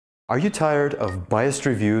Are you tired of biased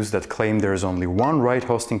reviews that claim there is only one right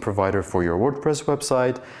hosting provider for your WordPress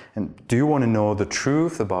website? And do you want to know the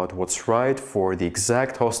truth about what's right for the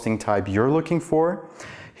exact hosting type you're looking for?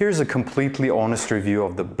 Here's a completely honest review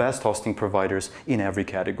of the best hosting providers in every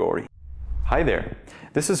category. Hi there,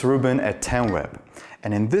 this is Ruben at 10web,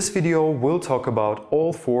 and in this video we'll talk about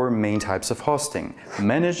all four main types of hosting: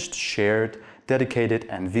 managed, shared, dedicated,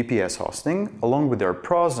 and VPS hosting, along with their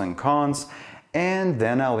pros and cons. And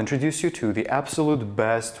then I'll introduce you to the absolute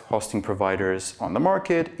best hosting providers on the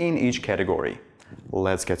market in each category.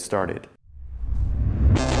 Let's get started.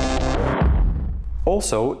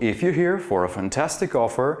 Also, if you're here for a fantastic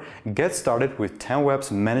offer, get started with 10web's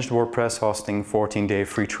Managed WordPress Hosting 14-day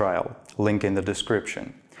free trial. Link in the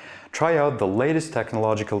description. Try out the latest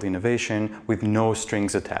technological innovation with no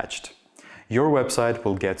strings attached. Your website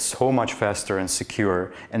will get so much faster and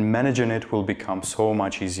secure, and managing it will become so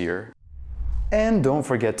much easier. And don't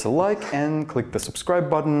forget to like and click the subscribe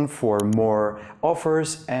button for more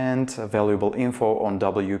offers and valuable info on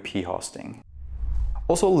WP hosting.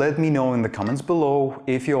 Also, let me know in the comments below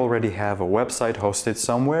if you already have a website hosted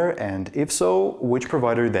somewhere, and if so, which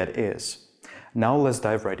provider that is. Now let's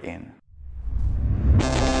dive right in.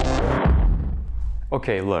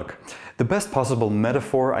 Okay, look, the best possible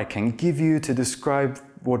metaphor I can give you to describe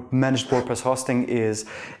what Managed WordPress hosting is,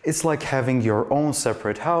 it's like having your own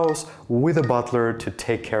separate house with a butler to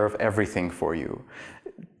take care of everything for you.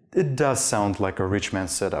 It does sound like a rich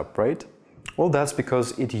man's setup, right? Well, that's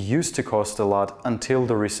because it used to cost a lot until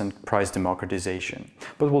the recent price democratization,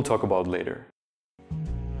 but we'll talk about later.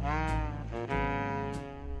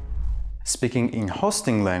 Speaking in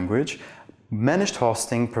hosting language, managed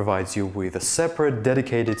hosting provides you with a separate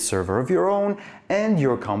dedicated server of your own, and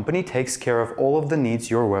your company takes care of all of the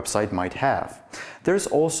needs your website might have. There's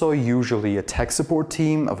also usually a tech support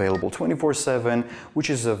team available 24/7, which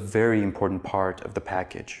is a very important part of the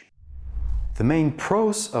package. The main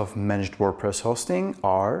pros of managed WordPress hosting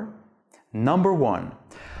are: number one,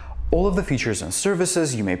 all of the features and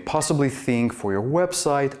services you may possibly think for your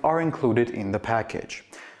website are included in the package.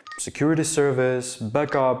 Security service,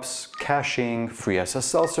 backups, caching, free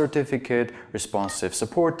SSL certificate, responsive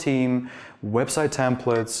support team, website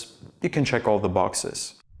templates. You can check all the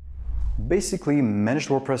boxes. Basically, Managed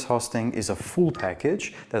WordPress hosting is a full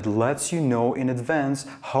package that lets you know in advance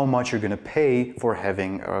how much you're going to pay for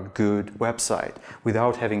having a good website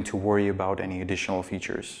without having to worry about any additional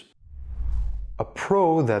features. A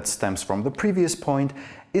pro that stems from the previous point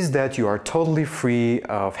is that you are totally free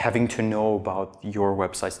of having to know about your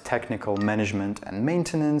website's technical management and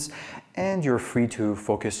maintenance, and you're free to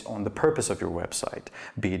focus on the purpose of your website,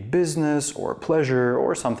 be it business or pleasure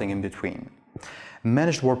or something in between.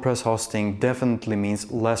 Managed WordPress hosting definitely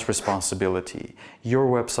means less responsibility. Your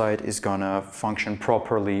website is gonna function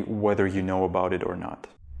properly whether you know about it or not.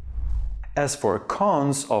 As for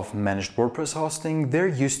cons of Managed WordPress hosting, there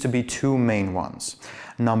used to be two main ones.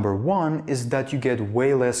 Number one is that you get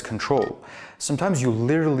way less control. Sometimes you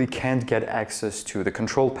literally can't get access to the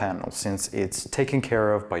control panel since it's taken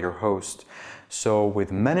care of by your host. So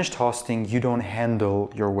with managed hosting, you don't handle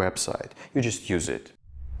your website, you just use it.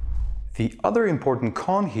 The other important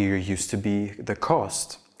con here used to be the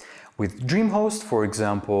cost. With DreamHost, for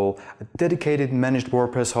example, a dedicated managed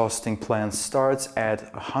WordPress hosting plan starts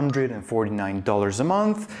at $149 a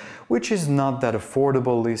month, which is not that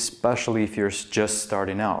affordable, especially if you're just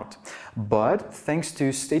starting out. But thanks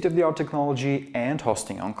to state-of-the-art technology and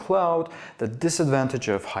hosting on cloud, the disadvantage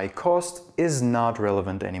of high cost is not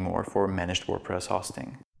relevant anymore for managed WordPress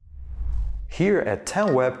hosting. Here at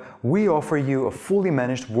 10web, we offer you a fully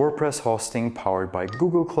managed WordPress hosting powered by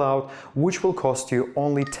Google Cloud, which will cost you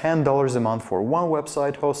only $10 a month for one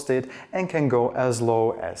website hosted and can go as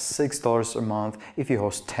low as $6 a month if you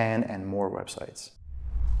host 10 and more websites.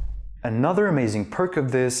 Another amazing perk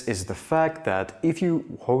of this is the fact that if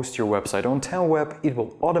you host your website on 10web, it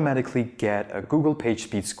will automatically get a Google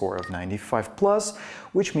PageSpeed score of 95+,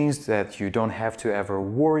 which means that you don't have to ever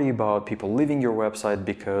worry about people leaving your website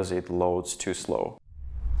because it loads too slow.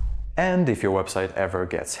 And if your website ever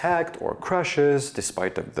gets hacked or crashes,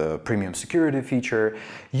 despite the premium security feature,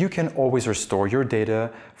 you can always restore your data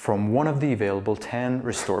from one of the available 10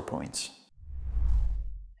 restore points.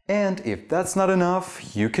 And if that's not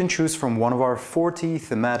enough, you can choose from one of our 40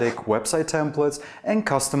 thematic website templates and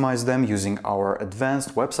customize them using our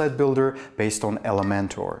advanced website builder based on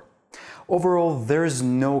Elementor. Overall, there is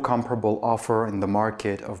no comparable offer in the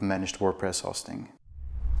market of managed WordPress hosting.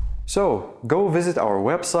 So go visit our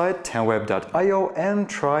website 10web.io and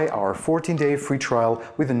try our 14-day free trial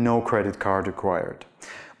with no credit card required.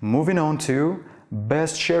 Moving on to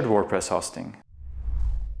best shared WordPress hosting.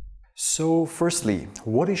 So firstly,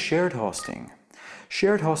 what is shared hosting?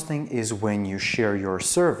 Shared hosting is when you share your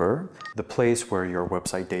server, the place where your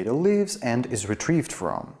website data lives and is retrieved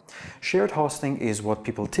from. Shared hosting is what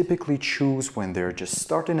people typically choose when they're just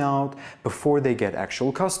starting out, before they get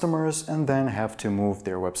actual customers and then have to move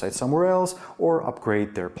their website somewhere else or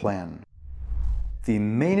upgrade their plan. The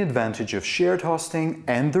main advantage of shared hosting,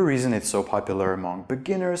 and the reason it's so popular among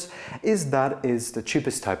beginners, is that it's the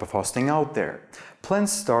cheapest type of hosting out there.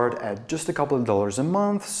 Plans start at just a couple of dollars a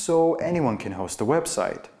month, so anyone can host a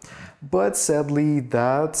website. But sadly,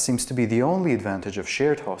 that seems to be the only advantage of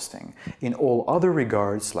shared hosting. In all other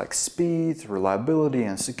regards, like speed, reliability,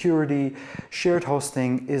 and security, shared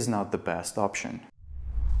hosting is not the best option.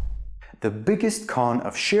 The biggest con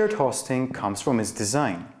of shared hosting comes from its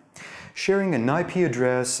design. Sharing an IP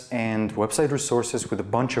address and website resources with a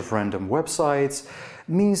bunch of random websites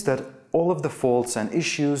means that all of the faults and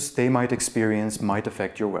issues they might experience might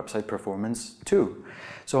affect your website performance too.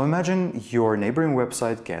 So imagine your neighboring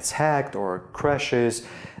website gets hacked or crashes.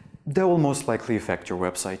 That will most likely affect your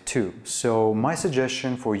website too. So my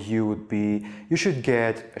suggestion for you would be you should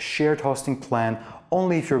get a shared hosting plan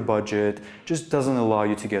only if your budget just doesn't allow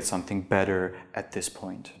you to get something better at this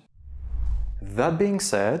point. That being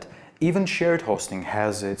said, even shared hosting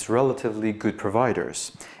has its relatively good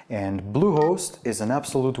providers, and Bluehost is an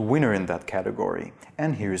absolute winner in that category,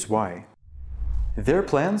 and here's why. Their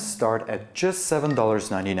plans start at just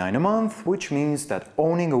 $7.99 a month, which means that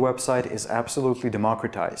owning a website is absolutely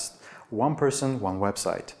democratized. One person, one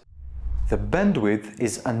website. The bandwidth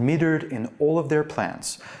is unmetered in all of their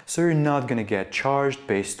plans, so you're not going to get charged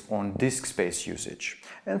based on disk space usage.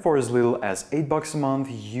 And for as little as $8 a month,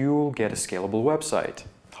 you'll get a scalable website.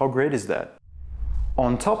 How great is that?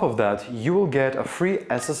 On top of that, you will get a free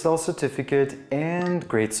SSL certificate and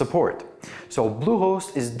great support. So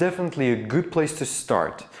Bluehost is definitely a good place to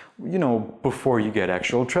start, before you get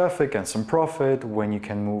actual traffic and some profit, when you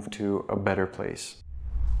can move to a better place.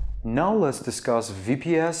 Now let's discuss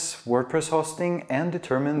VPS WordPress hosting and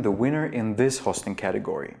determine the winner in this hosting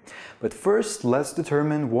category. But first, let's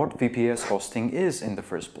determine what VPS hosting is in the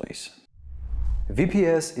first place.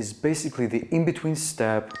 VPS is basically the in-between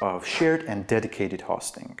step of shared and dedicated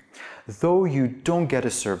hosting. Though you don't get a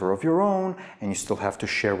server of your own and you still have to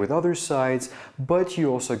share with other sites, but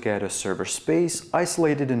you also get a server space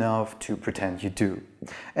isolated enough to pretend you do.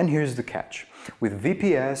 And here's the catch. With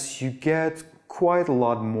VPS, you get quite a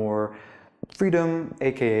lot more freedom,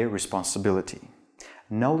 aka responsibility.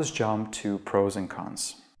 Now let's jump to pros and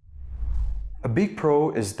cons. A big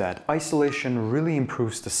pro is that isolation really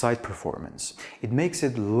improves the site performance. It makes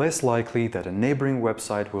it less likely that a neighboring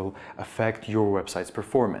website will affect your website's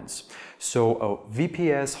performance. So a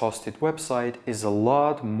VPS hosted website is a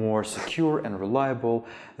lot more secure and reliable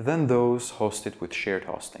than those hosted with shared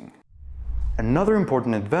hosting. Another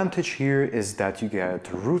important advantage here is that you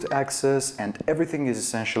get root access and everything is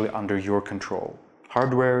essentially under your control.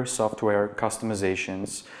 Hardware, software,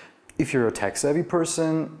 customizations. If you're a tech-savvy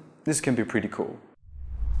person, this can be pretty cool.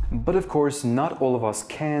 But of course, not all of us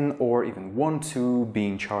can or even want to be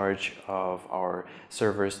in charge of our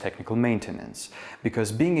server's technical maintenance,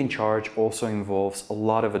 because being in charge also involves a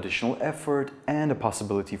lot of additional effort and a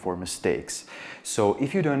possibility for mistakes. So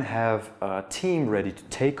if you don't have a team ready to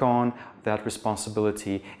take on that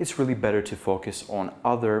responsibility, it's really better to focus on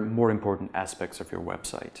other more important aspects of your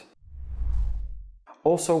website.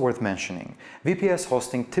 Also worth mentioning, VPS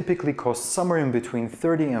hosting typically costs somewhere in between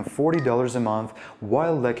 $30 and $40 a month,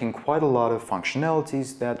 while lacking quite a lot of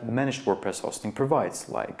functionalities that Managed WordPress hosting provides,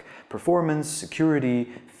 like performance,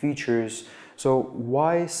 security, features. So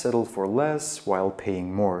why settle for less while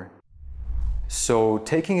paying more? So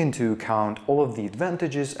taking into account all of the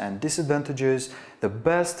advantages and disadvantages, the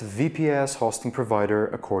best VPS hosting provider,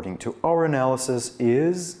 according to our analysis,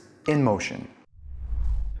 is InMotion.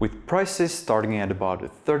 With prices starting at about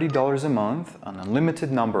 $30 a month, an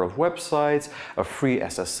unlimited number of websites, a free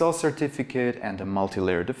SSL certificate, and a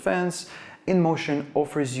multi-layer defense, InMotion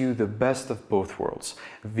offers you the best of both worlds,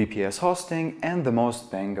 VPS hosting and the most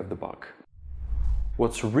bang of the buck.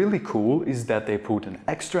 What's really cool is that they put an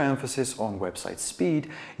extra emphasis on website speed,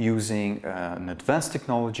 using an advanced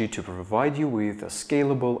technology to provide you with a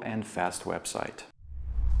scalable and fast website.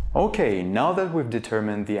 Okay, now that we've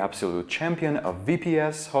determined the absolute champion of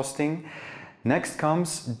VPS hosting, next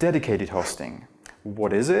comes dedicated hosting.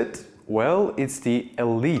 What is it? Well, it's the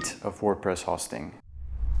elite of WordPress hosting.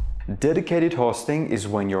 Dedicated hosting is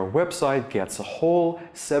when your website gets a whole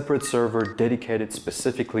separate server dedicated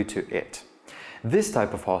specifically to it. This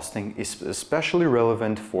type of hosting is especially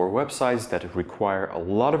relevant for websites that require a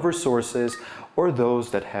lot of resources or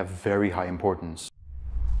those that have very high importance.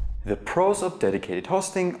 The pros of dedicated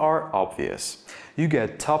hosting are obvious. You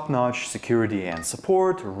get top-notch security and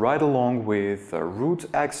support right along with root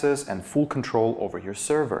access and full control over your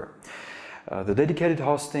server. The dedicated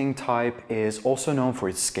hosting type is also known for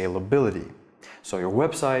its scalability. So your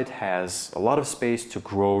website has a lot of space to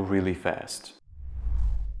grow really fast.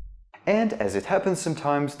 And as it happens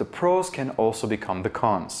sometimes, the pros can also become the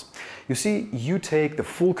cons. You see, you take the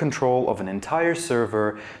full control of an entire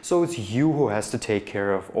server, so it's you who has to take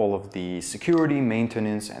care of all of the security,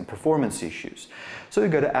 maintenance, and performance issues. So you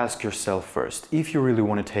gotta ask yourself first if you really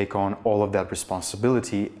want to take on all of that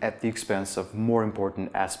responsibility at the expense of more important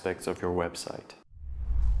aspects of your website.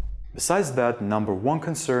 Besides that, number one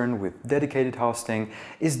concern with dedicated hosting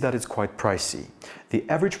is that it's quite pricey. The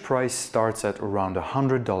average price starts at around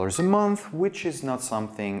 $100 a month, which is not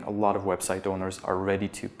something a lot of website owners are ready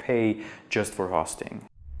to pay just for hosting.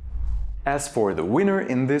 As for the winner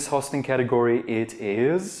in this hosting category, it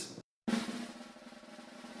is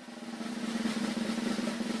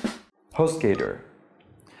HostGator.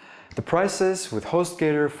 The prices with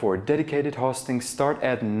HostGator for dedicated hosting start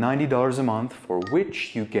at $90 a month, for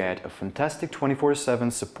which you get a fantastic 24/7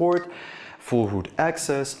 support, full root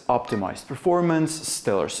access, optimized performance,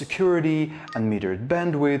 stellar security, unmetered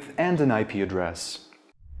bandwidth, and an IP address.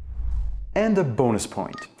 And a bonus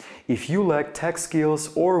point. If you lack tech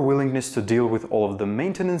skills or willingness to deal with all of the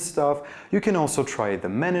maintenance stuff, you can also try the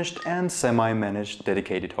managed and semi-managed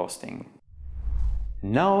dedicated hosting.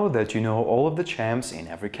 Now that you know all of the champs in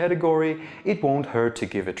every category, it won't hurt to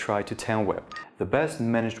give a try to TenWeb, the best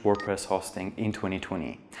managed WordPress hosting in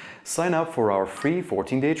 2020. Sign up for our free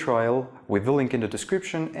 14-day trial with the link in the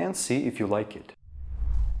description and see if you like it.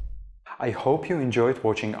 I hope you enjoyed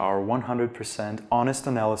watching our 100% honest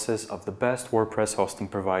analysis of the best WordPress hosting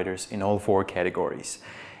providers in all 4 categories.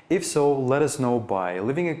 If so, let us know by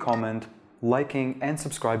leaving a comment, liking, and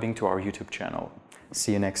subscribing to our YouTube channel.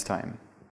 See you next time.